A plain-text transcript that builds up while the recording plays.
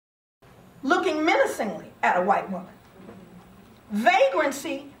looking menacingly at a white woman.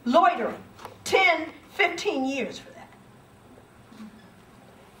 Vagrancy, loitering, 10, 15 years for that.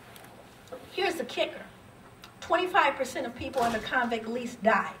 Here's the kicker. 25% of people under convict lease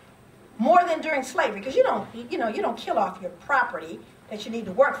died. More than during slavery, because you don't kill off your property that you need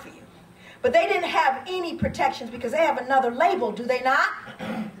to work for you. But they didn't have any protections because they have another label, do they not?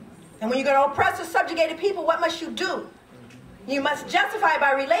 And when you're going to oppress or subjugated people, what must you do? You must justify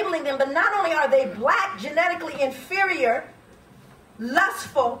by relabeling them, but not only are they black, genetically inferior,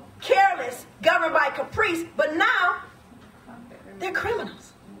 lustful, careless, governed by caprice, but now they're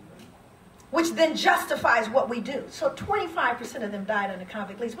criminals, which then justifies what we do. So 25% of them died under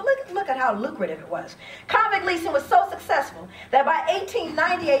convict lease. But look at how lucrative it was. Convict leasing was so successful that by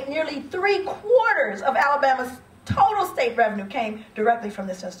 1898, nearly 3/4 of Alabama's total state revenue came directly from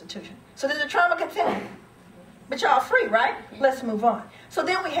this institution. So did the trauma continue? But y'all free, right? Let's move on. So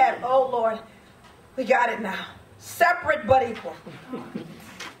then we had, oh Lord, we got it now. Separate but equal.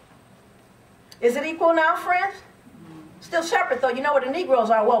 Is it equal now, friends? Still separate, though. You know what the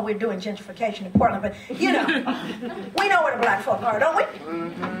Negroes are? Well, we're doing gentrification in Portland, but you know, we know where the black folk are, don't we?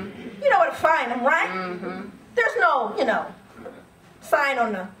 You know where to find them, right? There's no, sign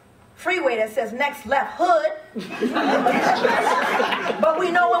on the freeway that says next left hood. But we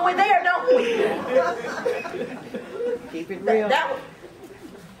know when we're there, don't we? Keep it real.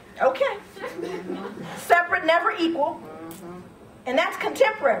 Okay. Separate, never equal. And that's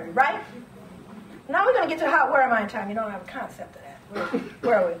contemporary, right? Now we're going to get to where am I in time? You don't have a concept of that.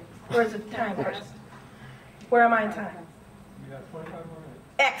 Where are we? Where's the time person? Where am I in time? You got 25 more minutes.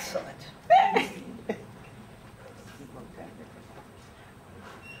 Excellent.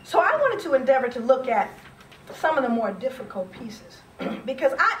 So I wanted to endeavor to look at some of the more difficult pieces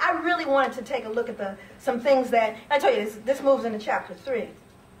because I really wanted to take a look at some things that, I tell you, this moves into chapter 3.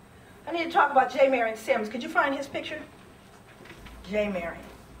 I need to talk about J. Marion Sims. Could you find his picture? J. Marion.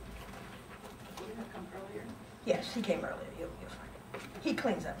 Yes, he came earlier. You'll find it. He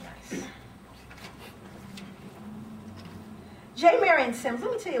cleans up nice. J. Marion Sims,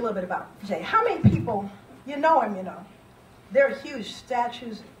 let me tell you a little bit about Jay. How many people, you know him, There are huge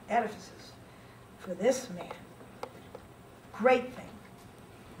statues and edifices for this man. Great thing.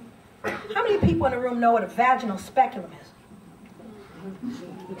 How many people in the room know what a vaginal speculum is?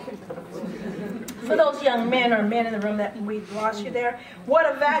 For those young men or men in the room that we've lost you there, what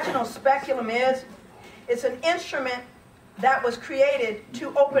a vaginal speculum is, it's an instrument that was created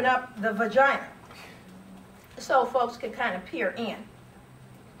to open up the vagina so folks can kind of peer in.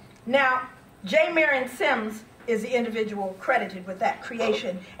 Now, J. Marion Sims is the individual credited with that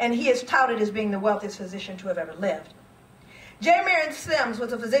creation, and he is touted as being the wealthiest physician to have ever lived. J. Marion Sims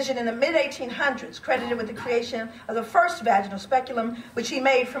was a physician in the mid-1800s, credited with the creation of the first vaginal speculum, which he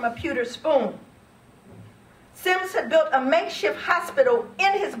made from a pewter spoon. Sims had built a makeshift hospital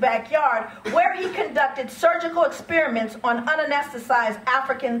in his backyard where he conducted surgical experiments on unanesthetized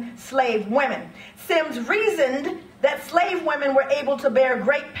African slave women. Sims reasoned that slave women were able to bear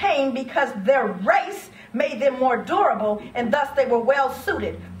great pain because their race made them more durable, and thus they were well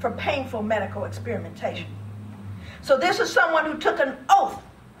suited for painful medical experimentation. So this is someone who took an oath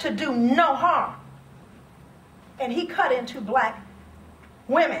to do no harm. And he cut into black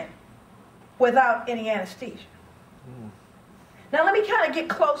women without any anesthesia. Now let me kind of get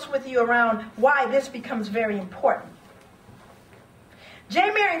close with you around why this becomes very important. J.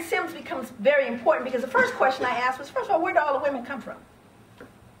 Marion Sims becomes very important because the first question I asked was, first of all, where do all the women come from?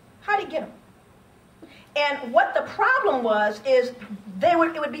 How did he get them? And what the problem was is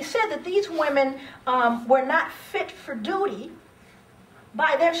it would be said that these women were not fit for duty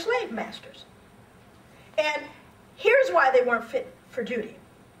by their slave masters. And here's why they weren't fit for duty.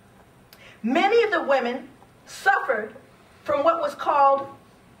 Many of the women suffered from what was called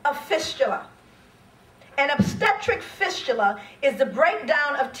a fistula. An obstetric fistula is the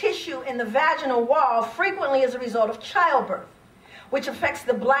breakdown of tissue in the vaginal wall, frequently as a result of childbirth, which affects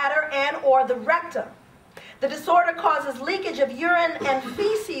the bladder and or the rectum. The disorder causes leakage of urine and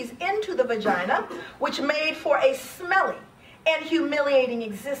feces into the vagina, which made for a smelly and humiliating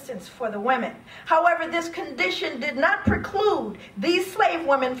existence for the women. However, this condition did not preclude these slave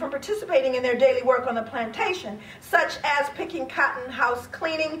women from participating in their daily work on the plantation, such as picking cotton, house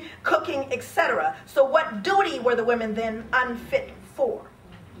cleaning, cooking, etc. So what duty were the women then unfit for?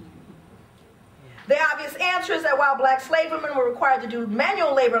 The obvious answer is that while black slave women were required to do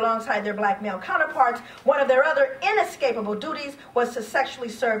manual labor alongside their black male counterparts, one of their other inescapable duties was to sexually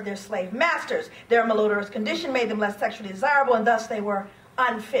serve their slave masters. Their malodorous condition made them less sexually desirable, and thus they were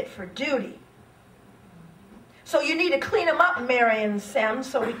unfit for duty. So you need to clean them up, Marion Sims,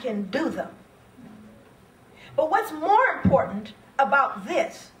 so we can do them. But what's more important about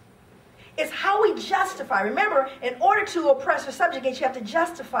this is how we justify. Remember, in order to oppress or subjugate, you have to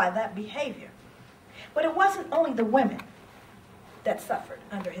justify that behavior. But it wasn't only the women that suffered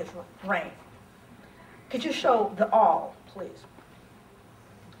under his reign. Could you show the all, please?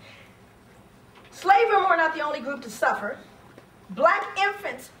 Slave women were not the only group to suffer. Black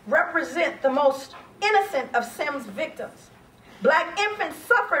infants represent the most innocent of Sims' victims. Black infants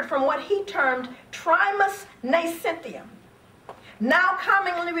suffered from what he termed trismus nascentium, now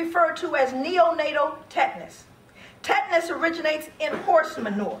commonly referred to as neonatal tetanus. Tetanus originates in horse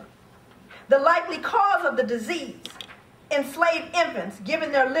manure. The likely cause of the disease, enslaved infants,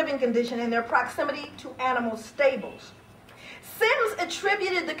 given their living condition and their proximity to animal stables. Sims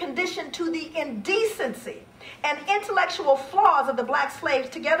attributed the condition to the indecency and intellectual flaws of the black slaves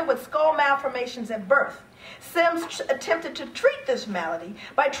together with skull malformations at birth. Sims attempted to treat this malady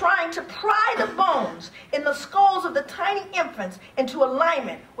by trying to pry the bones in the skulls of the tiny infants into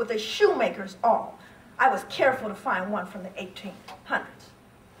alignment with a shoemaker's awl. I was careful to find one from the 1800s.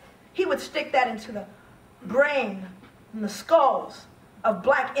 He would stick that into the brain and the skulls of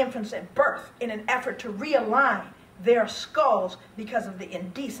black infants at birth in an effort to realign their skulls because of the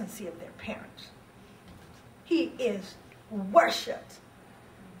indecency of their parents. He is worshipped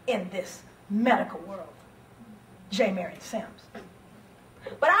in this medical world, J. Marion Sims.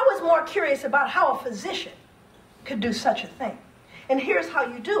 But I was more curious about how a physician could do such a thing. And here's how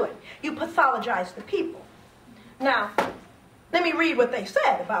you do it. You pathologize the people. Now, let me read what they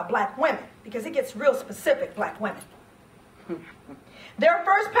said about black women, because it gets real specific, black women. Their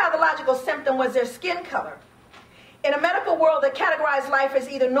first pathological symptom was their skin color. In a medical world that categorized life as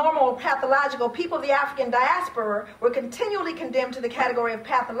either normal or pathological, people of the African diaspora were continually condemned to the category of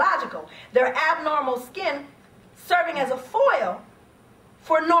pathological, their abnormal skin serving as a foil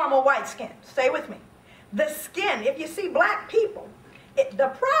for normal white skin. Stay with me. The skin, if you see black people,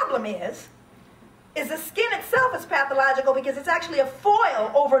 the problem is the skin itself is pathological because it's actually a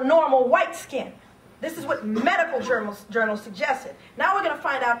foil over normal white skin. This is what medical journals suggested. Now we're going to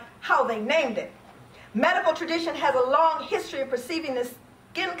find out how they named it. Medical tradition has a long history of perceiving this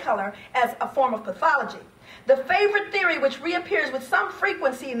skin color as a form of pathology. The favorite theory, which reappears with some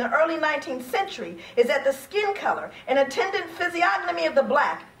frequency in the early 19th century, is that the skin color and attendant physiognomy of the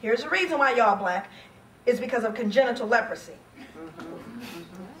black, here's the reason why y'all black, is because of congenital leprosy.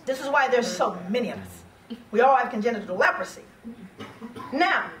 This is why there's so many of us. We all have congenital leprosy.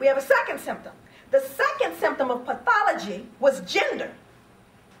 Now, we have a second symptom. The second symptom of pathology was gender.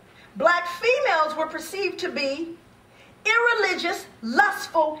 Black females were perceived to be irreligious,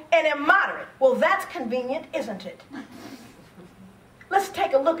 lustful, and immoderate. Well, that's convenient, isn't it? Let's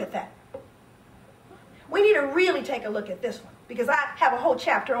take a look at that. We need to really take a look at this one, because I have a whole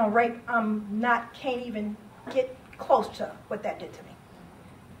chapter on rape. Can't even get close to what that did to me.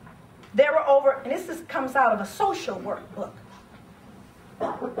 There were over, and this comes out of a social work book.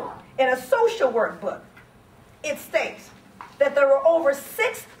 In a social work book, it states that there were over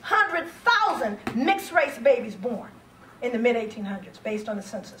 600,000 mixed-race babies born in the mid-1800s, based on the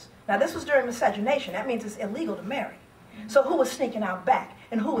census. Now, this was during miscegenation. That means it's illegal to marry. So who was sneaking out back,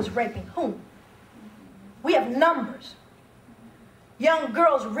 and who was raping whom? We have numbers. Young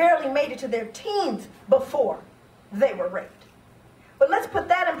girls rarely made it to their teens before they were raped. But let's put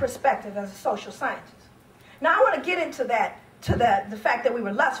that in perspective as a social scientist. Now, I want to get into that, to the fact that we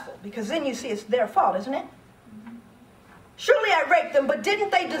were lustful, because then you see it's their fault, isn't it? Surely I raped them, but didn't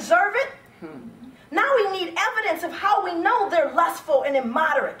they deserve it? Now we need evidence of how we know they're lustful and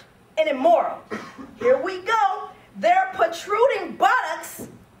immoderate and immoral. Here we go. Their protruding buttocks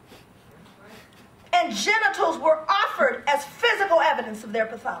and genitals were offered as physical evidence of their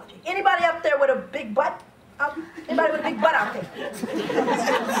pathology. Anybody up there with a big butt? Anybody with a big butt out there?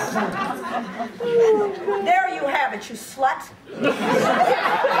 There you have it, you slut.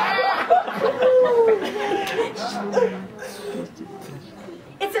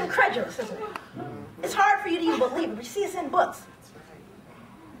 It's incredulous, isn't it? It's hard for you to even believe it. You see, it's in books.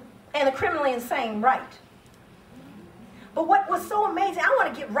 And the criminally insane right. But what was so amazing, I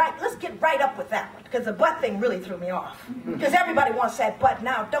want to get right, let's get right up with that one, because the butt thing really threw me off. Because everybody wants that butt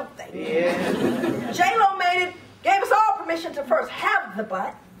now, don't they? Yeah. J-Lo made it, gave us all permission to first have the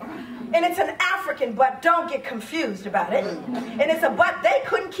butt. And it's an African butt, don't get confused about it. And it's a butt they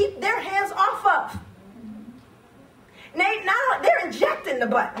couldn't keep their hands off of. Now they're injecting the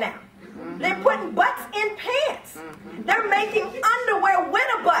butt now. They're putting butts in pants. They're making underwear with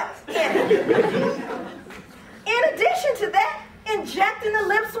a butt in it. In addition to that, injecting the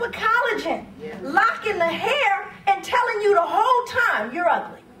lips with collagen, locking the hair and telling you the whole time you're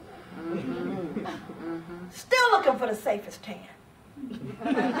ugly. Still looking for the safest tan.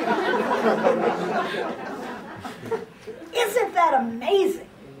 Isn't that amazing?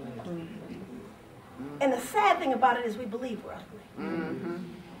 And the sad thing about it is we believe we're ugly.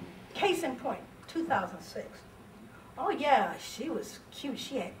 Case in point, 2006. Oh yeah, she was cute.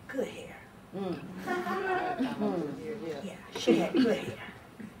 She had good hair. Yeah, she had good hair.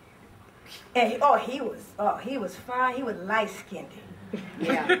 And he was fine. He was light-skinned.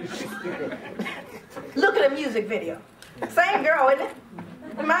 Yeah. Look at the music video. Same girl, isn't it?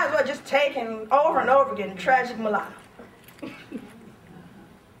 We might as well just take and over again, tragic mulatto.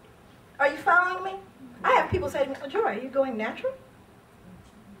 Are you following me? I have people say to me, oh, Joy, are you going natural?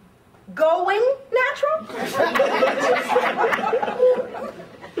 Going natural?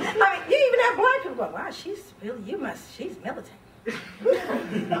 I mean, you even have black people going, wow, she's militant.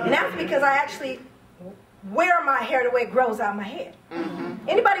 And that's because I actually wear my hair the way it grows out of my head.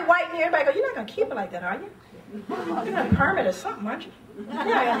 Anybody white in here, everybody go, you're not going to keep it like that, are you? You're going to perm it or something, aren't you? You're not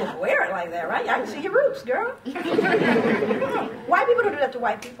going to just wear it like that, right? I can see your roots, girl. White people don't do that to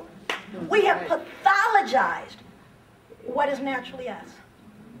white people. We have pathologized what is naturally us.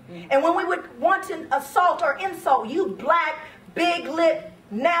 And when we would want to assault or insult you, black, big lip,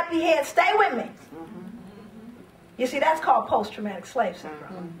 nappy head, stay with me. You see, that's called post-traumatic slave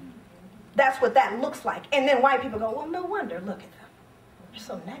syndrome. That's what that looks like. And then white people go, well, no wonder, look at them. They're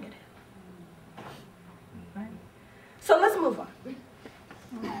so negative. Right? So let's move on.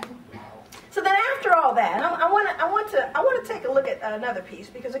 So then after all that, I want to take a look at another piece,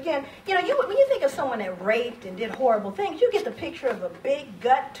 because again, you know, when you think of someone that raped and did horrible things, you get the picture of a big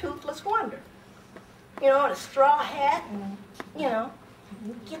gut toothless wonder. You know, and a straw hat, and you know,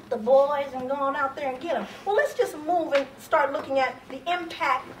 get the boys and go on out there and get them. Well, let's just move and start looking at the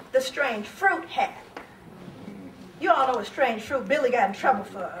impact the strange fruit had. You all know what strange fruit. Billy got in trouble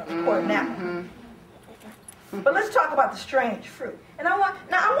for recording that one. But let's talk about the strange fruit. And now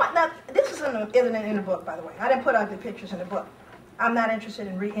this isn't in the book, by the way. I didn't put ugly pictures in the book. I'm not interested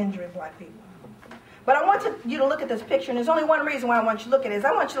in re-injuring black people. But I want you to look at this picture, and there's only one reason why I want you to look at it, is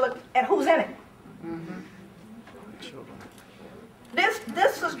I want you to look at who's in it.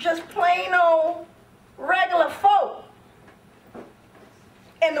 This is just plain old regular folk.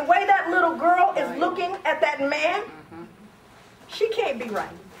 And the way that little girl is looking at that man, she can't be right.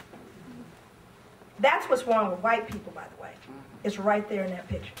 That's what's wrong with white people, by the way. It's right there in that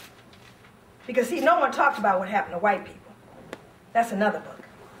picture. Because, see, no one talks about what happened to white people. That's another book.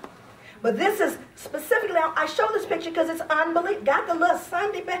 But this is specifically, I show this picture because it's unbelievable. Got the little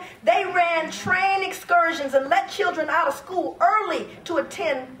Sunday best. They ran train excursions and let children out of school early to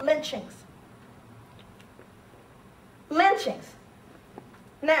attend lynchings. Lynchings.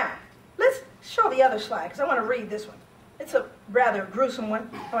 Now, let's show the other slide, because I want to read this one. It's a rather gruesome one.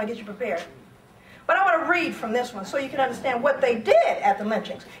 I want to get you prepared. But I want to read from this one so you can understand what they did at the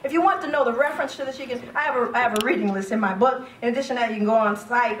lynchings. If you want to know the reference to this, you can. I have a reading list in my book. In addition to that, you can go on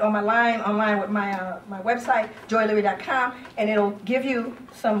site on my online with my website, joyleary.com, and it'll give you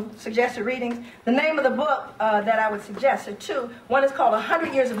some suggested readings. The name of the book that I would suggest are two. One is called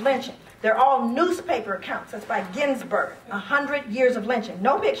 100 Years of Lynching. They're all newspaper accounts. That's by Ginsburg. 100 Years of Lynching.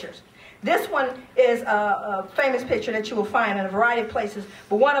 No pictures. This one is a famous picture that you will find in a variety of places,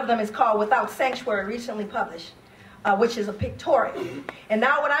 but one of them is called Without Sanctuary, recently published, which is a pictorial. And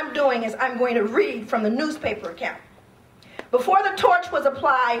now what I'm doing is I'm going to read from the newspaper account. Before the torch was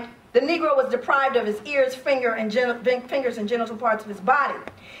applied, the Negro was deprived of his ears, fingers, and genital parts of his body.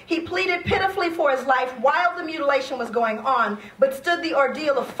 He pleaded pitifully for his life while the mutilation was going on, but stood the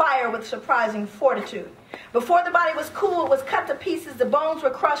ordeal of fire with surprising fortitude. Before the body was cool, it was cut to pieces, the bones were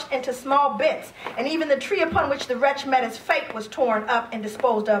crushed into small bits, and even the tree upon which the wretch met his fate was torn up and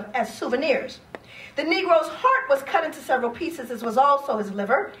disposed of as souvenirs. The Negro's heart was cut into several pieces, as was also his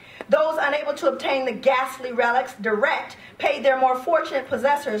liver. Those unable to obtain the ghastly relics direct paid their more fortunate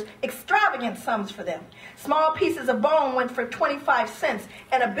possessors extravagant sums for them. Small pieces of bone went for 25 cents,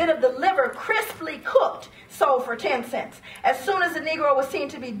 and a bit of the liver crisply cooked sold for 10 cents. As soon as the Negro was seen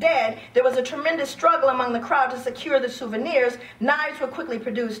to be dead, there was a tremendous struggle among the crowd to secure the souvenirs. Knives were quickly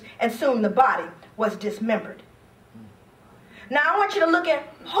produced, and soon the body was dismembered. Now I want you to look at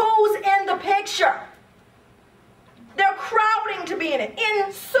who's in the picture. They're crowding to be in it,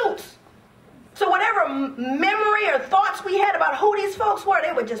 in suits. So whatever memory or thoughts we had about who these folks were,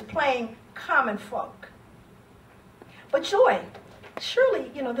 they were just plain common folk. But Joy,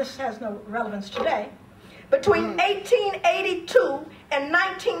 surely, you know, this has no relevance today. Between 1882 and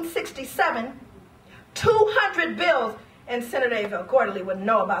 1967, 200 bills and Senator Avell Gorderly wouldn't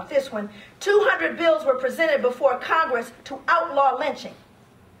know about this one, 200 bills were presented before Congress to outlaw lynching.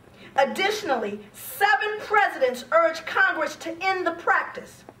 Additionally, 7 presidents urged Congress to end the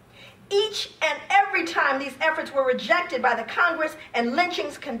practice. Each and every time these efforts were rejected by the Congress, and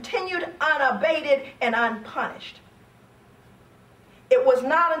lynchings continued unabated and unpunished. It was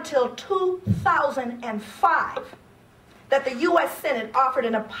not until 2005 that the U.S. Senate offered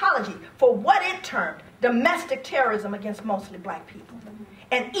an apology for what it termed domestic terrorism against mostly black people.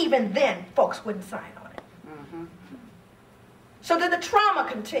 And even then, folks wouldn't sign on it. So did the trauma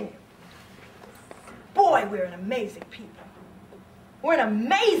continue? Boy, we're an amazing people. We're an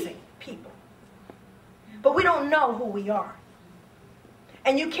amazing people. But we don't know who we are.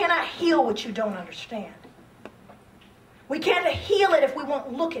 And you cannot heal what you don't understand. We can't heal it if we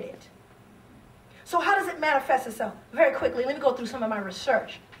won't look at it. So how does it manifest itself? Very quickly, let me go through some of my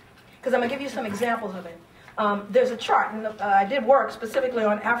research, because I'm going to give you some examples of it. There's a chart, and I did work specifically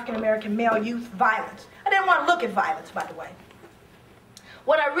on African-American male youth violence. I didn't want to look at violence, by the way.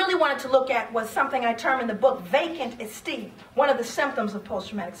 What I really wanted to look at was something I term in the book vacant esteem, one of the symptoms of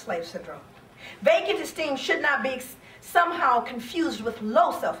post-traumatic slave syndrome. Vacant esteem should not be somehow confused with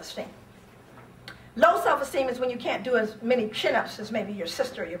low self-esteem. Low self-esteem is when you can't do as many chin-ups as maybe your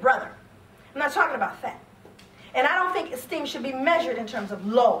sister or your brother. I'm not talking about that. And I don't think esteem should be measured in terms of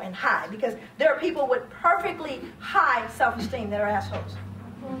low and high, because there are people with perfectly high self-esteem that are assholes.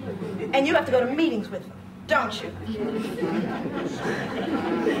 And you have to go to meetings with them, don't you?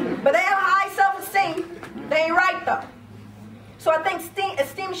 But they have high self-esteem. They ain't right, though. So I think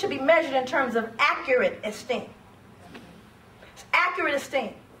esteem should be measured in terms of accurate esteem. It's accurate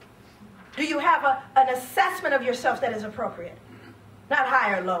esteem. Do you have an assessment of yourself that is appropriate? Not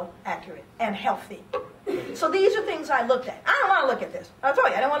high or low, accurate, and healthy. So these are things I looked at. I don't want to look at this. I told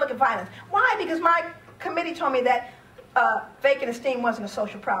you, I don't want to look at violence. Why? Because my committee told me that vacant esteem wasn't a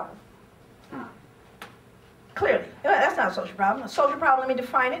social problem. Clearly, that's not a social problem. A social problem, let me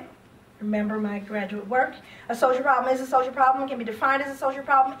define it. Remember my graduate work. A social problem is a social problem. It can be defined as a social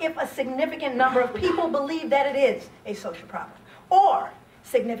problem if a significant number of people believe that it is a social problem, or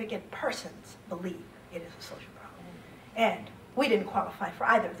significant persons believe it is a social problem. And we didn't qualify for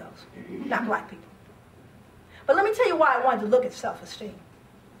either of those, not black people. But let me tell you why I wanted to look at self-esteem.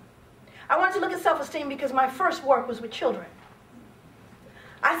 I wanted to look at self-esteem because my first work was with children.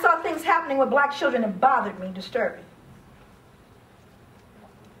 I saw things happening with black children that bothered me, disturbed me.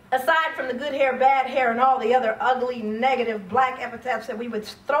 Aside from the good hair, bad hair, and all the other ugly, negative black epithets that we would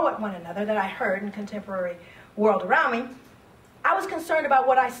throw at one another that I heard in contemporary world around me, I was concerned about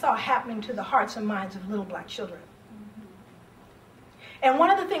what I saw happening to the hearts and minds of little black children. And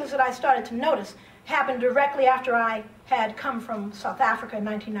one of the things that I started to notice happened directly after I had come from South Africa in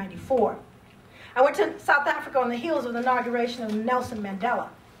 1994. I went to South Africa on the heels of the inauguration of Nelson Mandela.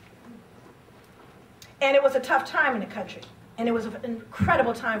 And it was a tough time in the country. And it was an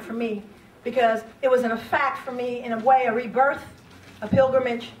incredible time for me, because it was in fact for me, in a way, a rebirth, a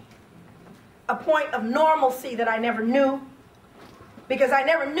pilgrimage, a point of normalcy that I never knew, because I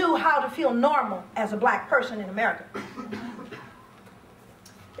never knew how to feel normal as a black person in America.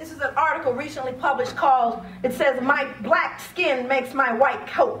 This is an article recently published called, it says, "My black skin makes my white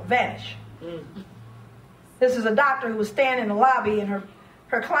coat vanish." This is a doctor who was standing in the lobby, and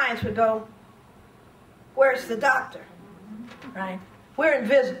her clients would go, "Where's the doctor?" Right? We're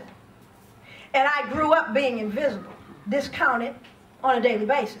invisible. And I grew up being invisible, discounted on a daily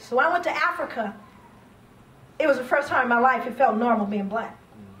basis. So when I went to Africa, it was the first time in my life it felt normal being black.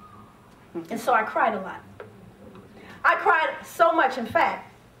 And so I cried a lot. I cried so much, in fact,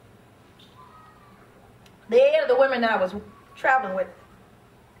 the head of the women that I was traveling with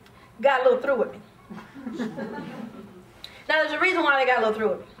got a little through with me. Now, there's a reason why they got a little through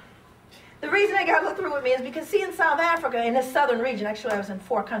with me. The reason they got a little through with me is because, see, in South Africa, in this southern region, actually I was in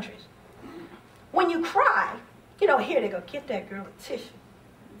 4 countries, when you cry, you know, here they go, get that girl a tissue.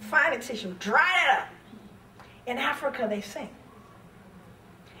 Find a tissue, dry it up. In Africa, they sing.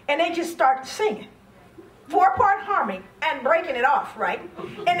 And they just start singing. 4-part harmony and breaking it off, right?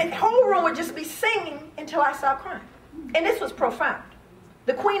 And the whole room would just be singing until I stopped crying. And this was profound.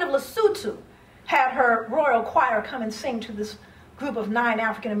 The Queen of Lesotho had her royal choir come and sing to this group of 9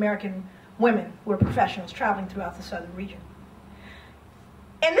 African-American women who were professionals traveling throughout the southern region.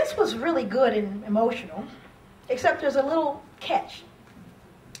 And this was really good and emotional, except there's a little catch.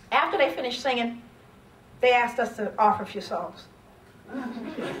 After they finished singing, they asked us to offer a few songs.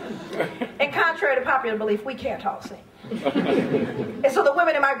 And contrary to popular belief, we can't all sing. And so the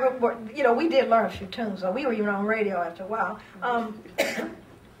women in my group were, you know, we did learn a few tunes, so we were even on radio after a while.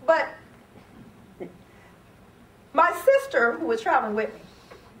 But my sister, who was traveling with me,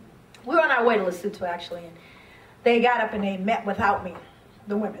 we were on our way to Lesotho, actually, and they got up and they met without me,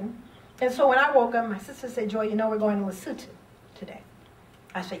 the women. And so when I woke up, my sister said, Joy, you know we're going to Lesotho today.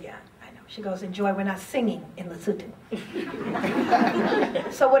 I said, yeah, I know. She goes, and Joy, we're not singing in Lesotho.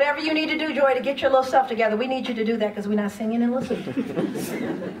 So whatever you need to do, Joy, to get your little stuff together, we need you to do that because we're not singing in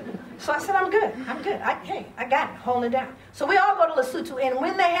Lesotho. So I said, I'm good. Hey, I got it. Hold it down. So we all go to Lesotho, and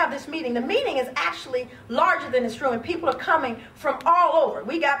when they have this meeting, the meeting is actually larger than this room, and people are coming from all over.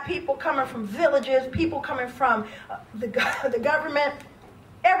 We got people coming from villages, people coming from the government.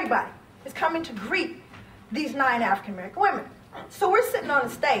 Everybody is coming to greet these 9 African-American women. So we're sitting on the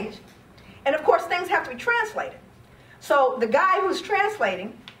stage, and of course things have to be translated. So the guy who's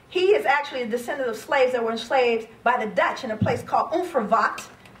translating, he is actually a descendant of slaves that were enslaved by the Dutch in a place called Umverwacht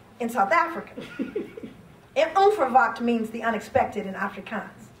in South Africa. And Umverwacht means the unexpected in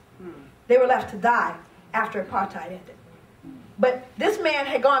Afrikaans. They were left to die after apartheid ended. But this man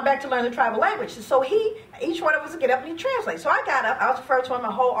had gone back to learn the tribal languages, so each one of us would get up and he translates. So I got up, I was the first one,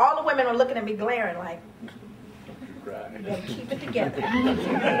 all the women were looking at me glaring like, you gotta keep it together.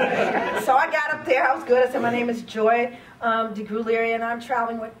 So I got up there, I was good. I said, my name is Joy DeGruy, Leary, and I'm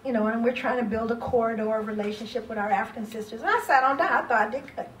traveling with, and we're trying to build a corridor of relationship with our African sisters. And I sat on down, I thought I did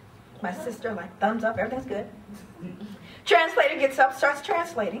good. My sister, like, thumbs up, everything's good. Translator gets up, starts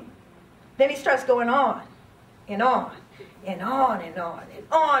translating. Then he starts going on and on and on and on and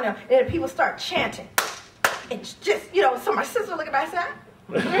on. And then people start chanting. It's just, so my sister looked at me, I said,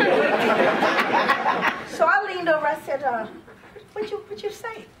 so I leaned over, I said, what'd you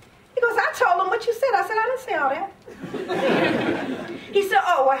say? He goes, I told him what you said. I said, I didn't say all that. He said,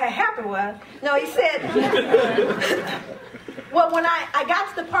 oh, what had happened was, no, he said, well, when I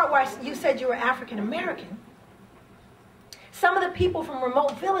got to the part where you said you were African American, some of the people from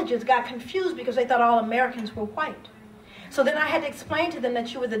remote villages got confused because they thought all Americans were white. So then I had to explain to them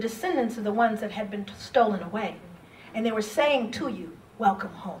that you were the descendants of the ones that had been stolen away. And they were saying to you,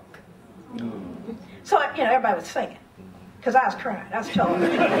 welcome home. So, everybody was singing. Because I was crying. I was told.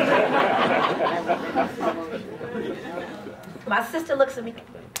 My sister looks at me.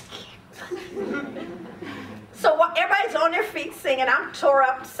 So everybody's on their feet singing. I'm tore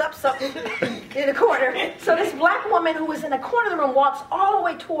up, sup, in the corner. So this black woman who was in the corner of the room walks all the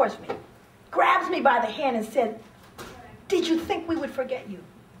way towards me, grabs me by the hand and said, did you think we would forget you?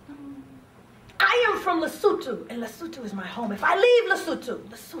 I am from Lesotho, and Lesotho is my home. If I leave Lesotho,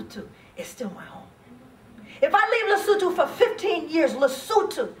 Lesotho is still my home. If I leave Lesotho for 15 years,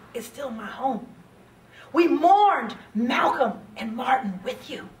 Lesotho is still my home. We mourned Malcolm and Martin with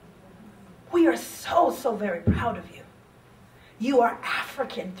you. We are so, so very proud of you. You are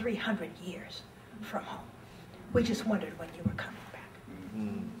African 300 years from home. We just wondered when you were coming back.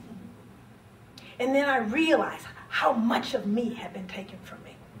 And then I realized how much of me had been taken from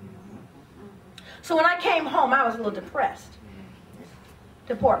me. So when I came home, I was a little depressed.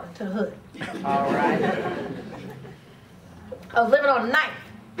 To Portland, to the hood. All right. I was living on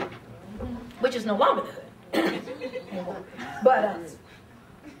 9th, which is no longer the hood. But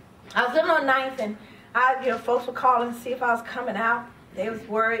I was living on 9th, and folks would call and see if I was coming out. They was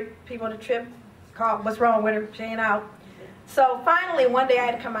worried. People on the trip called, what's wrong with her? She ain't out. So finally, one day I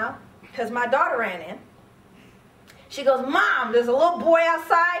had to come out because my daughter ran in. She goes, Mom, there's a little boy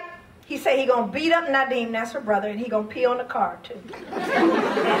outside. He said he gonna beat up Nadim, that's her brother, and he gonna pee on the car too.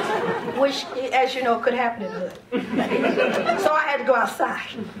 Which, as you know, could happen in the hood. So I had to go outside.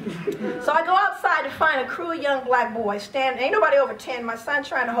 So I go outside to find a crew of young black boys standing. Ain't nobody over 10. My son's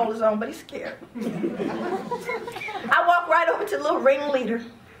trying to hold his own, but he's scared. I walk right over to the little ringleader,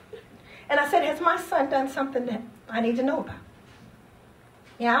 and I said, has my son done something that I need to know about?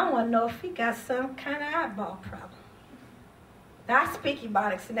 Yeah, I want to know if he got some kind of eyeball problem. Now, I speak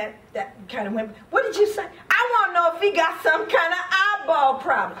Ebonics and that kind of went, what did you say? I want to know if he got some kind of eyeball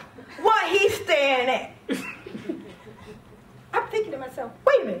problem. What he's staring at. I'm thinking to myself,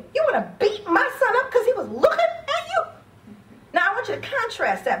 wait a minute, you want to beat my son up because he was looking at you? Now, I want you to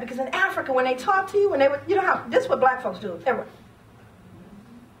contrast that because in Africa, when they talk to you, when they would, how, this is what black folks do. Everyone.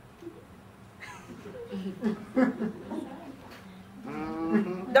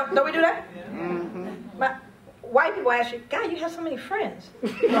 Don't we do that? White people ask you, God, you have so many friends.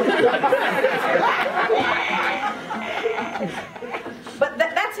 But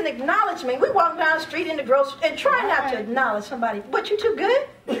that's an acknowledgement. We walk down the street in the grocery and try not to acknowledge somebody. What, you too good?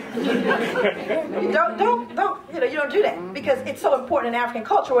 You don't do that because it's so important in African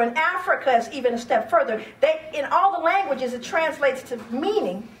culture. Or in Africa, it's even a step further. In all the languages, it translates to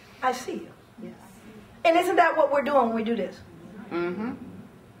meaning, I see you. Yes. And isn't that what we're doing when we do this? Mm-hmm.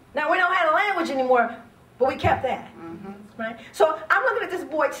 Now, we don't have a language anymore, But we kept that. Right? So I'm looking at this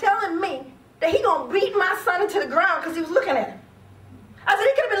boy telling me that he going to beat my son into the ground because he was looking at him. I said,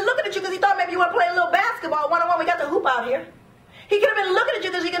 he could have been looking at you because he thought maybe you want to play a little basketball one-on-one. We got the hoop out here. He could have been looking at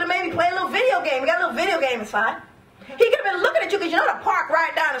you because he could have maybe played a little video game. We got a little video game inside. He could have been looking at you because you know the park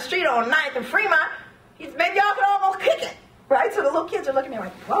right down the street on 9th and Fremont. Maybe y'all could almost kick it. Right? So the little kids are looking at me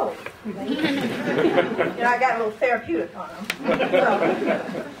like, whoa. I got a little therapeutic on them.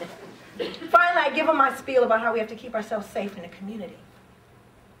 So, finally, I give them my spiel about how we have to keep ourselves safe in the community.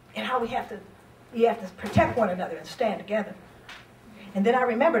 And how we have to protect one another and stand together. And then I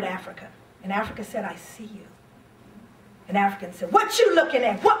remembered Africa. And Africa said, I see you. And African said, what you looking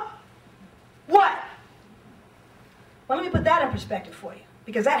at? What? What? Well, let me put that in perspective for you.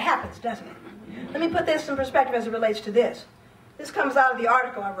 Because that happens, doesn't it? Let me put this in perspective as it relates to this. This comes out of the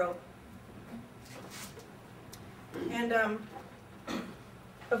article I wrote. And,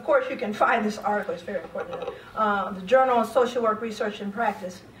 of course, you can find this article. It's very important. The Journal on Social Work Research and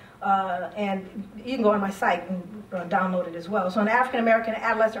Practice. And you can go on my site and download it as well. So, an African-American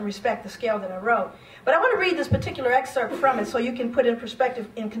adolescent respect, the scale that I wrote. But I want to read this particular excerpt from it so you can put in perspective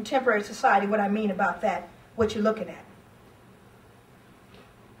in contemporary society what I mean about that, what you're looking at.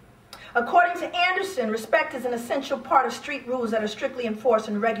 According to Anderson, respect is an essential part of street rules that are strictly enforced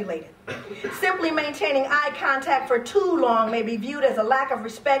and regulated. Simply maintaining eye contact for too long may be viewed as a lack of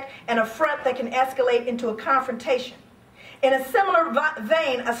respect and affront that can escalate into a confrontation. In a similar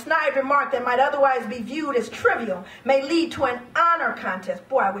vein, a snide remark that might otherwise be viewed as trivial may lead to an honor contest.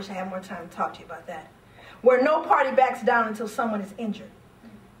 Boy, I wish I had more time to talk to you about that. Where no party backs down until someone is injured.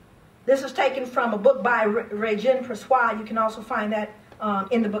 This is taken from a book by Regine Persois. You can also find that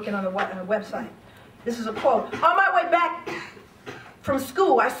in the book and on the website. This is a quote. On my way back from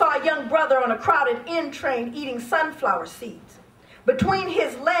school, I saw a young brother on a crowded N train eating sunflower seeds. Between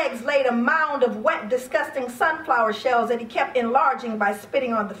his legs laid a mound of wet, disgusting sunflower shells that he kept enlarging by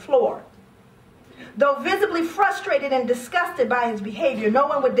spitting on the floor. Though visibly frustrated and disgusted by his behavior, no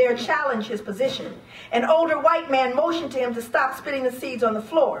one would dare challenge his position. An older white man motioned to him to stop spitting the seeds on the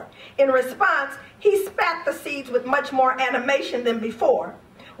floor. In response, he spat the seeds with much more animation than before,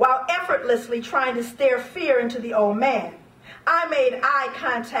 while effortlessly trying to stare fear into the old man. I made eye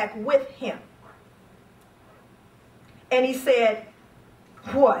contact with him. And he said,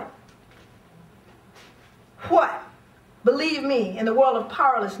 what? What? Believe me, in the world of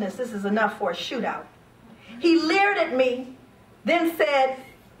powerlessness, this is enough for a shootout. He leered at me, then said,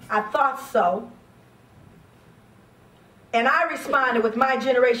 I thought so. And I responded with my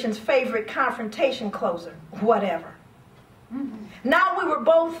generation's favorite confrontation closer, whatever. Now we were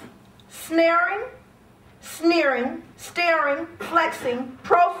both sneering, staring, flexing,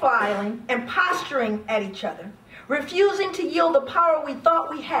 profiling, and posturing at each other, refusing to yield the power we thought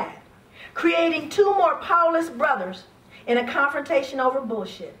we had, creating two more powerless brothers in a confrontation over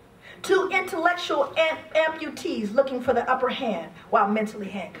bullshit. Two intellectual amputees looking for the upper hand while mentally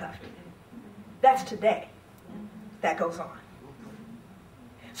handcuffed. That's today. That goes on.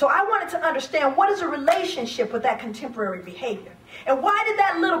 So I wanted to understand what is a relationship with that contemporary behavior. And why did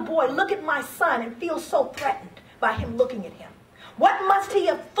that little boy look at my son and feel so threatened by him looking at him? What must he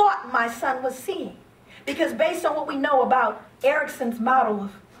have thought my son was seeing? Because based on what we know about Erickson's model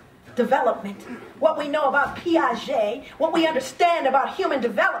of development, what we know about Piaget, what we understand about human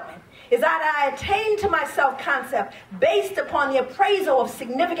development, is that I attain to my self-concept based upon the appraisal of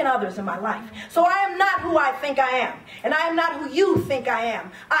significant others in my life. So I am not who I think I am, and I am not who you think I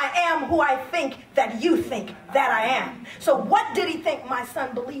am. I am who I think that you think that I am. So what did he think my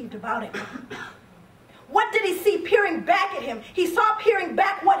son believed about him? What did he see peering back at him? He saw peering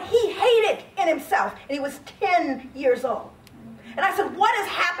back what he hated in himself, and he was 10 years old. And I said, what has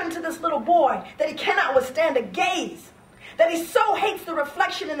happened to this little boy that he cannot withstand a gaze? That he so hates the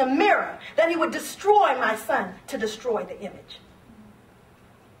reflection in the mirror that he would destroy my son to destroy the image.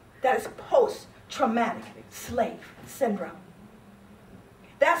 That is post-traumatic slave syndrome.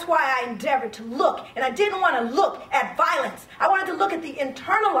 That's why I endeavored to look, and I didn't want to look at violence. I wanted to look at the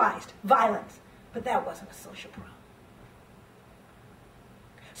internalized violence, but that wasn't a social problem.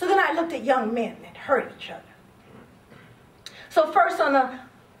 So then I looked at young men that hurt each other. So first on the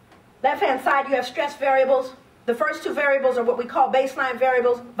left-hand side, you have stress variables. The first two variables are what we call baseline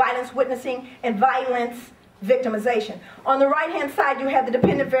variables, violence witnessing and violence victimization. On the right-hand side, you have the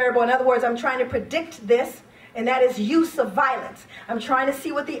dependent variable. In other words, I'm trying to predict this, and that is use of violence. I'm trying to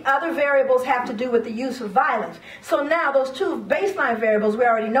see what the other variables have to do with the use of violence. So now those two baseline variables we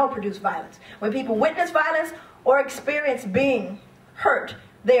already know produce violence. When people witness violence or experience being hurt,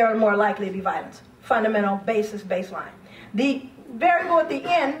 they are more likely to be violent. Fundamental basis baseline. The variable at the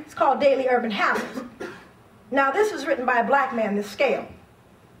end is called daily urban hazards. Now, this was written by a black man, this scale.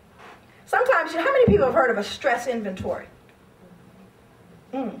 Sometimes, how many people have heard of a stress inventory?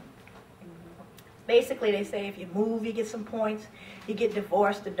 Basically, they say if you move, you get some points. You get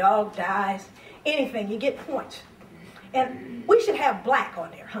divorced, the dog dies, anything, you get points. And we should have black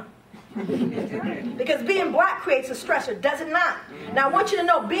on there, huh? Because being black creates a stressor, does it not? Now, I want you to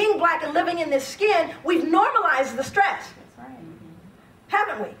know, being black and living in this skin, we've normalized the stress.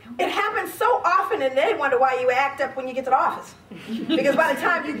 Haven't we? It happens so often, and they wonder why you act up when you get to the office. Because by the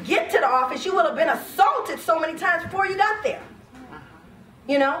time you get to the office, you will have been assaulted so many times before you got there.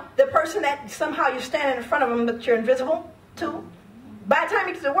 You know, the person that somehow you're standing in front of them, but you're invisible to. By the time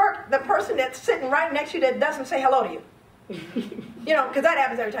you get to work, the person that's sitting right next to you that doesn't say hello to you. You know, because that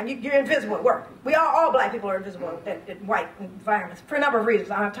happens every time. You're invisible at work. All black people are invisible at white environments for a number of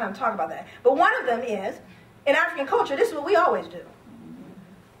reasons. I don't have time to talk about that. But one of them is, in African culture, this is what we always do.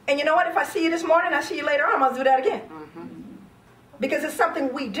 And you know what? If I see you this morning, I see you later on, I'm going to do that again. Because it's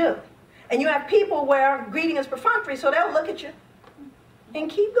something we do. And you have people where greeting is perfunctory, so they'll look at you and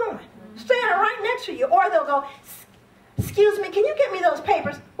keep going. Standing right next to you. Or they'll go, excuse me, can you get me those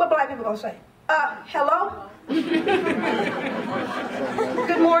papers? What black people going to say? Hello?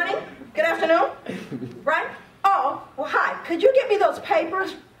 Good morning? Good afternoon? Right? Oh, well, hi. Could you get me those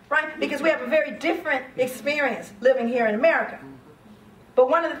papers? Right? Because we have a very different experience living here in America. But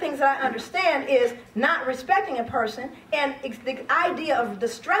one of the things that I understand is not respecting a person, and the idea of the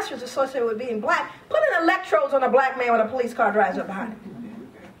stressors associated with being black, putting electrodes on a black man when a police car drives up behind him.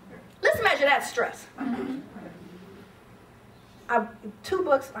 Let's measure that stress. Two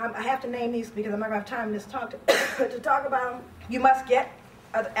books, I have to name these because I'm not going to have time in this talk to talk about them. You must get,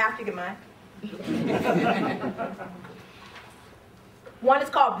 after you get mine. One is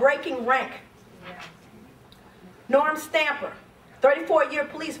called Breaking Rank. Norm Stamper, 34-year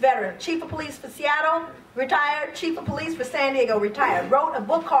police veteran, chief of police for Seattle, retired, chief of police for San Diego, retired, wrote a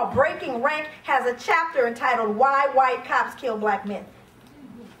book called Breaking Rank, has a chapter entitled Why White Cops Kill Black Men.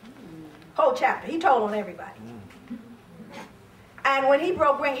 Whole chapter. He told on everybody. And when he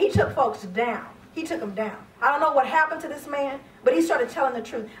broke rank, he took folks down. He took them down. I don't know what happened to this man, but he started telling the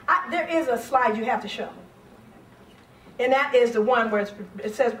truth. There is a slide you have to show. And that is the one where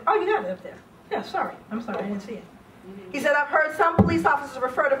it says, oh, you got it up there. Yeah, sorry. I'm sorry, I didn't see it. He said, I've heard some police officers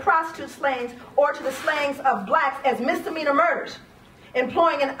refer to prostitute slayings or to the slayings of blacks as misdemeanor murders,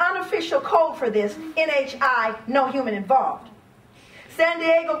 employing an unofficial code for this, NHI, no human involved. San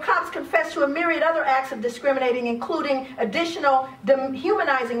Diego cops confessed to a myriad other acts of discriminating, including additional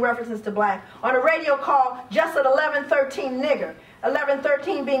dehumanizing references to black on a radio call just at 1113 nigger,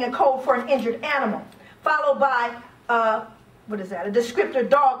 1113 being a code for an injured animal, followed by, a descriptor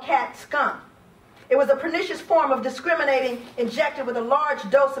dog, cat, skunk. It was a pernicious form of discriminating injected with a large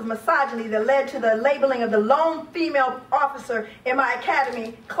dose of misogyny that led to the labeling of the lone female officer in my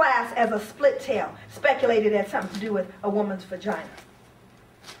academy class as a split tail, speculated it had something to do with a woman's vagina.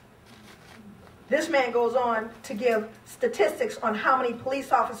 This man goes on to give statistics on how many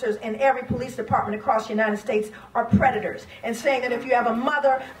police officers in every police department across the United States are predators, and saying that if you have a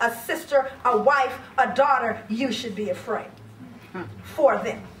mother, a sister, a wife, a daughter, you should be afraid for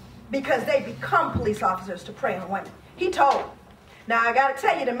them, because they become police officers to prey on women. He told. Now, I got to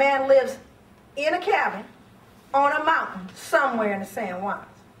tell you, the man lives in a cabin on a mountain somewhere in the San Juans.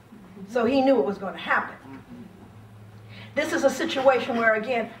 So he knew it was going to happen. This is a situation where,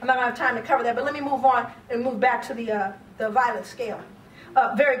 again, I'm not going to have time to cover that, but let me move on and move back to the violence scale.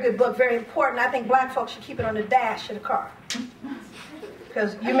 Very good book, very important. I think black folks should keep it on the dash of the car.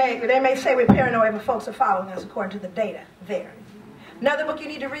 Because they may say we're paranoid, but folks are following us according to the data there. Another book you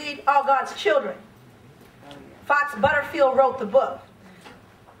need to read, All God's Children. Fox Butterfield wrote the book.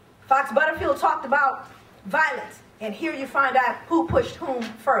 Fox Butterfield talked about violence. And here you find out who pushed whom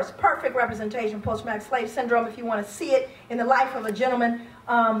first. Perfect representation of post-traumatic slave syndrome, if you want to see it in the life of a gentleman.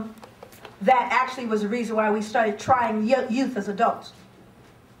 That actually was the reason why we started trying youth as adults.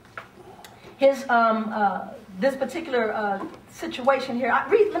 His, this particular situation here,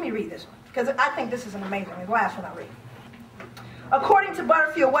 let me read this one, because I think this is an amazing one. The last one I'll read. According to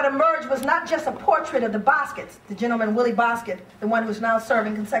Butterfield, what emerged was not just a portrait of the Boskets, the gentleman Willie Bosket, the one who's now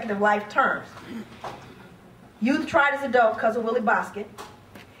serving consecutive life terms. Youth tried as adult because of Willie Bosket,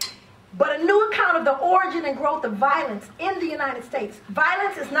 but a new account of the origin and growth of violence in the United States.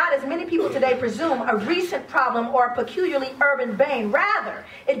 Violence is not, as many people today presume, a recent problem or a peculiarly urban bane. Rather,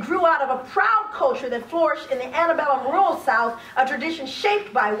 it grew out of a proud culture that flourished in the antebellum rural South, a tradition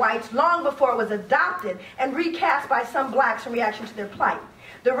shaped by whites long before it was adopted and recast by some blacks in reaction to their plight.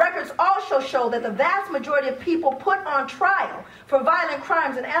 The records also show that the vast majority of people put on trial for violent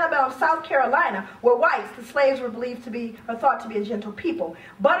crimes in Antebellum, South Carolina, were whites. The slaves were believed to be, or thought to be, a gentle people.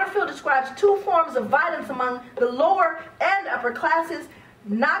 Butterfield describes two forms of violence among the lower and upper classes: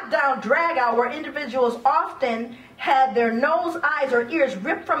 knockdown, drag out, where individuals often had their nose, eyes, or ears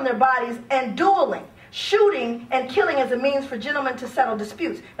ripped from their bodies, and dueling, shooting and killing as a means for gentlemen to settle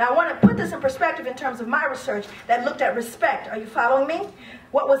disputes. Now, I want to put this in perspective in terms of my research that looked at respect. Are you following me?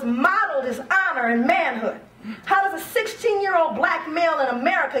 What was modeled is honor and manhood. How does a 16-year-old black male in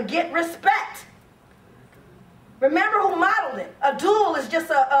America get respect? Remember who modeled it. A duel is just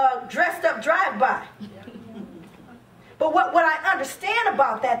a dressed-up drive-by. But what I understand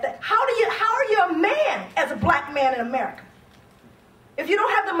about that how are you a man as a black man in America? If you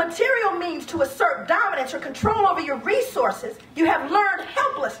don't have the material means to assert dominance or control over your resources, you have learned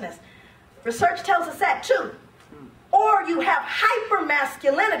helplessness. Research tells us that too. Or you have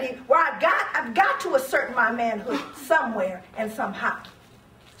hyper-masculinity, where I've got to assert my manhood somewhere and somehow.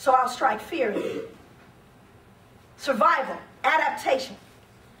 So I'll strike fear in you. Survival, adaptation.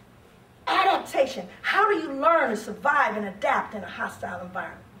 Adaptation. How do you learn to survive and adapt in a hostile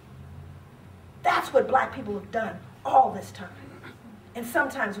environment? That's what black people have done all this time. And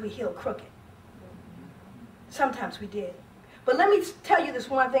sometimes we heal crooked. Sometimes we did. But let me tell you this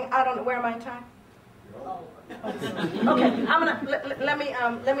one thing. I don't know. Where am I in time? Okay.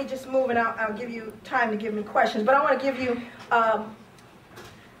 Let me just move, and I'll give you time to give me questions. But I want to give you.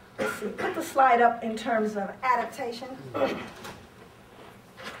 Let's see. Put the slide up in terms of adaptation.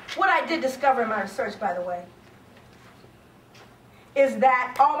 What I did discover in my research, by the way, is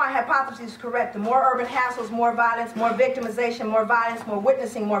that all my hypotheses are correct. The more urban hassles, more violence, more victimization, more violence, more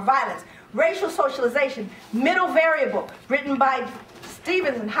witnessing, more violence. Racial socialization, middle variable, written by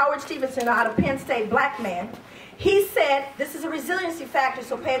Howard Stevenson, out of Penn State, black man. He said, this is a resiliency factor,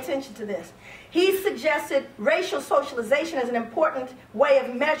 so pay attention to this. He suggested racial socialization as an important way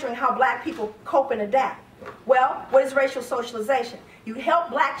of measuring how black people cope and adapt. Well, what is racial socialization? You help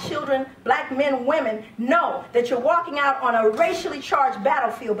black children, black men, women know that you're walking out on a racially charged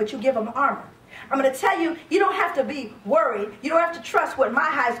battlefield, but you give them armor. I'm going to tell you, you don't have to be worried. You don't have to trust what my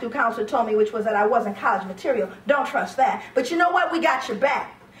high school counselor told me, which was that I wasn't college material. Don't trust that. But you know what? We got your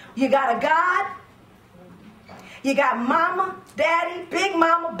back. You got a God. You got mama, daddy, big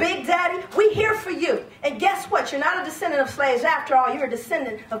mama, big daddy. We here for you. And guess what? You're not a descendant of slaves after all. You're a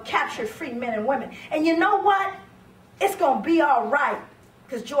descendant of captured free men and women. And you know what? It's going to be all right,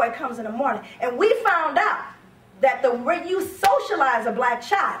 because joy comes in the morning. And we found out that the way you socialize a black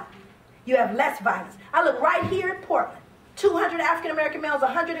child, you have less violence. I look right here in Portland. 200 African-American males,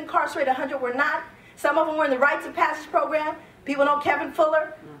 100 incarcerated, 100 were not. Some of them were in the Rites of Passage program. People know Kevin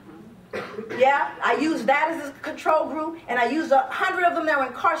Fuller. Yeah, I used that as a control group, and I used 100 of them that were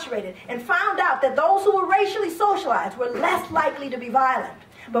incarcerated, and found out that those who were racially socialized were less likely to be violent.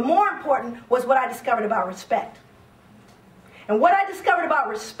 But more important was what I discovered about respect. And what I discovered about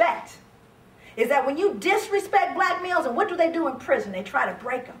respect is that when you disrespect black males, and what do they do in prison? They try to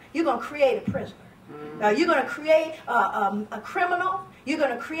break them. You're going to create a prisoner. You're going to create a criminal. You're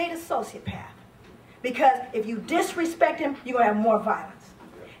going to create a sociopath. Because if you disrespect him, you're going to have more violence.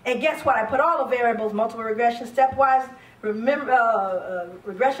 And guess what? I put all the variables, multiple regression, stepwise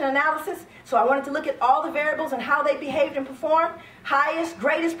regression analysis. So I wanted to look at all the variables and how they behaved and performed. Highest,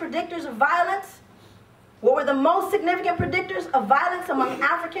 greatest predictors of violence. What were the most significant predictors of violence among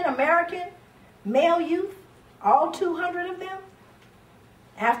African American male youth? All 200 of them.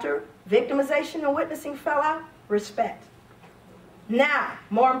 After victimization and witnessing fell out, respect. Now,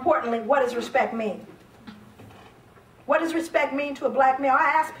 more importantly, what does respect mean? What does respect mean to a black male? I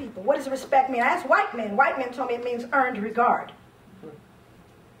ask people, what does respect mean? I asked white men. White men told me it means earned regard.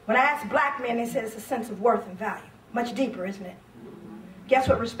 When I asked black men, they said it's a sense of worth and value. Much deeper, isn't it? Guess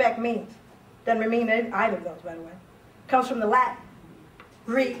what respect means? Doesn't mean either of those, by the way. Comes from the Latin.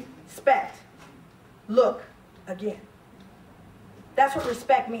 Respect. Look again. That's what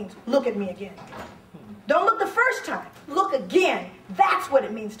respect means. Look at me again. Don't look the first time. Look again. That's what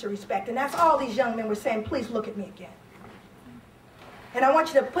it means to respect. And that's all these young men were saying, please look at me again. And I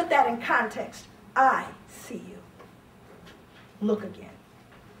want you to put that in context. I see you. Look again.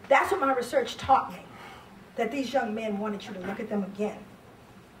 That's what my research taught me. That these young men wanted you to look at them again.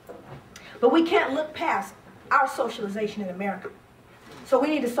 But we can't look past our socialization in America. So we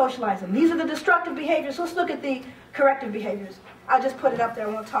need to socialize them. These are the destructive behaviors. Let's look at the corrective behaviors. I'll just put it up there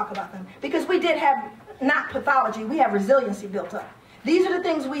and we'll talk about them. Because we did have, not pathology, we have resiliency built up. These are the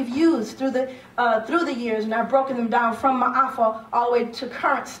things we've used through the years, and I've broken them down from Ma'afa all the way to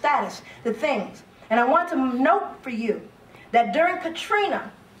current status, the things. And I want to note for you that during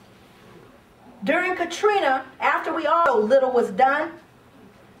Katrina, after we all know little was done,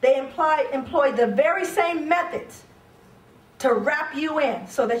 they employed the very same methods to wrap you in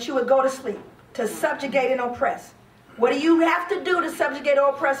so that you would go to sleep, to subjugate and oppress. What do you have to do to subjugate or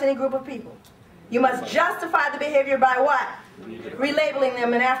oppress any group of people? You must justify the behavior by what? Relabeling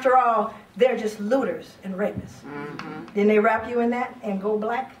them, and after all, they're just looters and rapists. Then they wrap you in that and go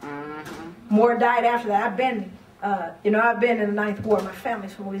black. More died after that. I've been in the Ninth Ward. My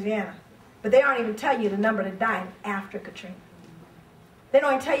family's from Louisiana. But they aren't even telling you the number that died after Katrina. They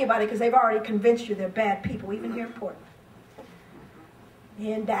don't even tell you about it because they've already convinced you they're bad people, even here in Portland.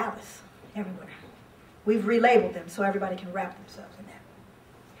 In Dallas, everywhere. We've relabeled them so everybody can wrap themselves in that.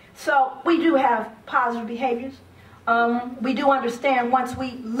 So we do have positive behaviors. We do understand once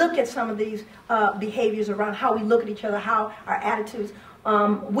we look at some of these behaviors around how we look at each other, how our attitudes,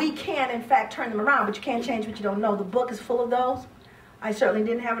 we can in fact turn them around, but you can't change what you don't know. The book is full of those. I certainly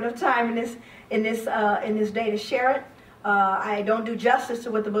didn't have enough time in this day to share it. I don't do justice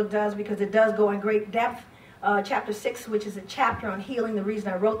to what the book does because it does go in great depth. Chapter 6, which is a chapter on healing, the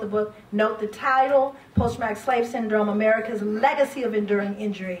reason I wrote the book. Note the title, Post-Traumatic Slave Syndrome, America's Legacy of Enduring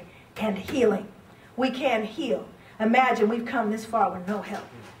Injury and Healing. We can heal. Imagine we've come this far with no help.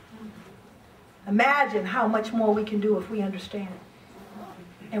 Imagine how much more we can do if we understand it.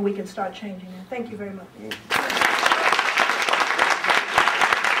 And we can start changing it. Thank you very much.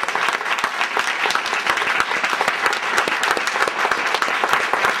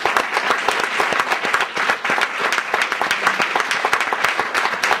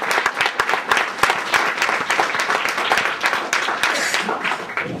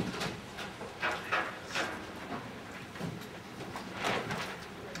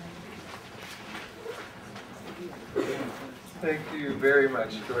 Thank you very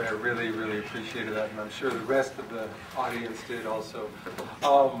much, Joy. I really, really appreciated that, and I'm sure the rest of the audience did also.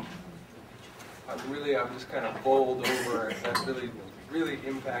 I'm just kind of bowled over it. That really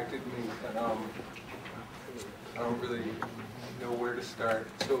impacted me, and I don't really know where to start.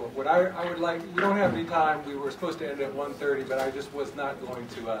 So what I would like, we don't have any time. We were supposed to end at 1:30, but I just was not going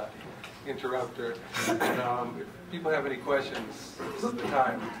to interrupt her. And if people have any questions, this is the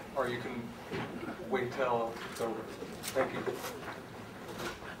time, or you can wait till it's over. Thank you.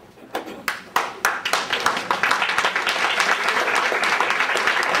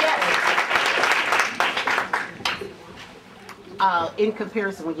 In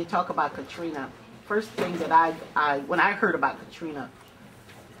comparison, when you talk about Katrina, first thing that when I heard about Katrina,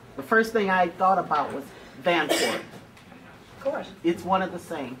 the first thing I thought about was Vanport. Of course. It's one of the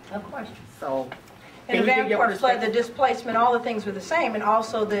same. Of course. So. And the Vanport flood, the displacement, all the things were the same, and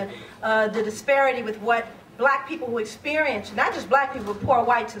also the disparity with what black people who experienced, not just black people, but poor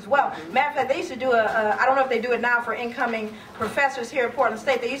whites as well. Matter of fact, they used to do I don't know if they do it now for incoming professors here at Portland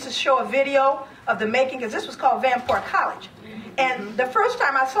State, they used to show a video of the making, because this was called Vanport College. And the first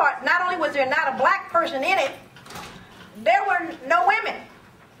time I saw it, not only was there not a black person in it, there were no women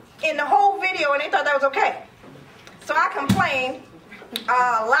in the whole video, and they thought that was okay. So I complained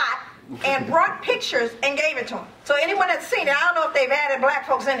a lot and brought pictures and gave it to them. So anyone that's seen it, I don't know if they've added black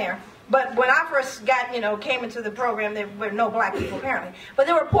folks in there, but when I first came into the program, there were no black people apparently. But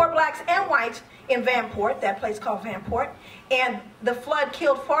there were poor blacks and whites in Vanport, that place called Vanport, and the flood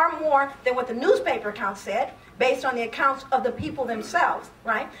killed far more than what the newspaper accounts said, based on the accounts of the people themselves,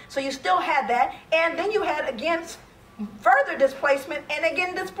 right? So you still had that, and then you had, again, further displacement, and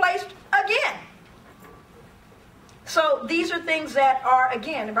again displaced again. So these are things that are,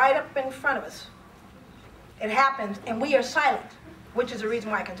 again, right up in front of us. It happens, and we are silent, which is the reason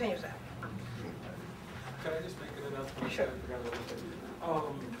why it continues that. Can I just make an announcement? Sure.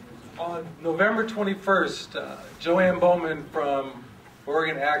 On November 21st, Joanne Bowman from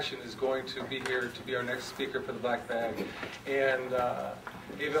Oregon Action is going to be here to be our next speaker for the Black Bag. And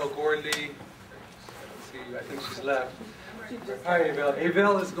Avell Gordley, let's see, I think she's left. Hi, Avell.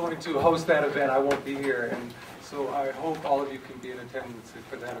 Avell is going to host that event. I won't be here. And so I hope all of you can be in attendance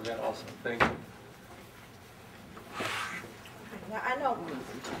for that event also. Thank you. Now, I know,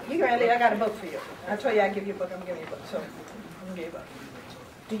 you Randy, I got a book for you. I told you I'd give you a book, I'm going to give you a book. So, I'm going to give you a book.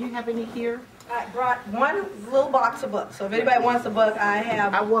 Do you have any here? I brought one little box of books. So if anybody wants a book, I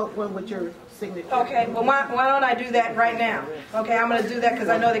have. I want one with your signature. Okay, well, why don't I do that right now? Okay, I'm going to do that because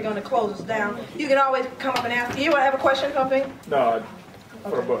I know they're going to close us down. You can always come up and ask. You want to have a question, something? No,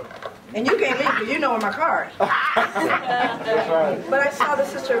 for a book. And you can't leave because you know where my car is. That's right. But I saw the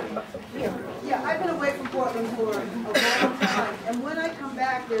sister here. Yeah, I've been away from Portland for a long time, and when I come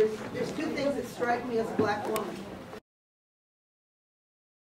back, there's two things that strike me as a black woman.